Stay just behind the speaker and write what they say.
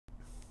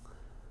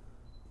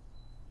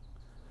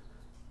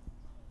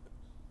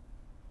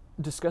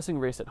discussing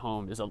race at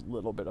home is a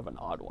little bit of an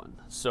odd one.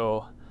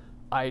 So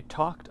I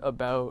talked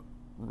about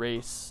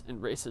race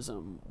and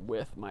racism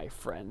with my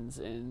friends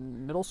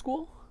in middle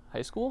school,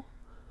 high school.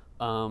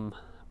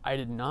 I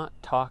did not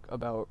talk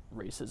about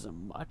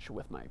racism much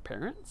with my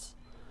parents,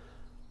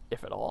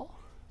 if at all,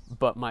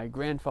 but my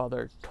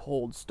grandfather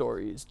told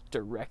stories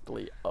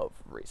directly of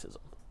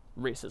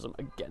racism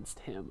against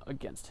him,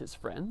 against his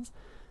friends,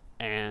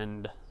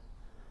 and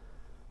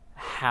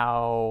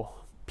how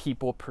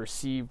people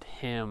perceived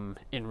him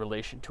in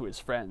relation to his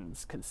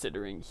friends,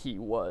 considering he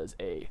was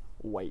a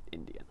white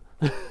Indian.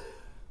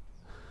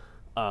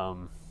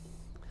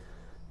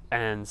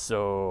 And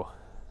so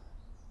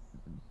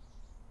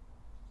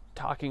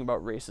talking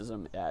about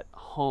racism at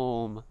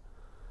home,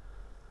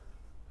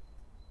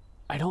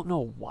 I don't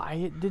know why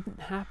it didn't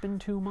happen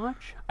too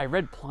much. I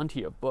read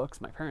plenty of books.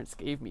 My parents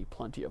gave me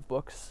plenty of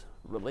books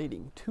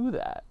relating to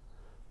that,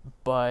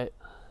 but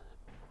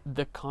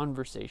the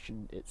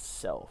conversation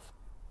itself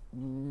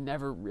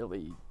never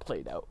really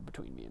played out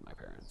between me and my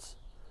parents.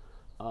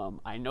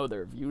 I know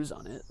their views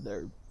on it.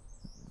 They're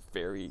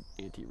very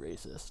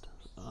anti-racist.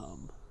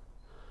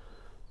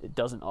 It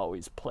doesn't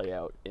always play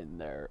out in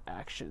their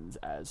actions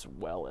as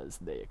well as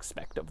they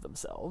expect of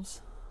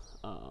themselves.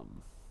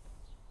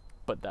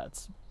 But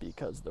that's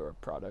because they're a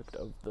product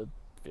of the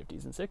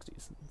 50s and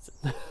 60s.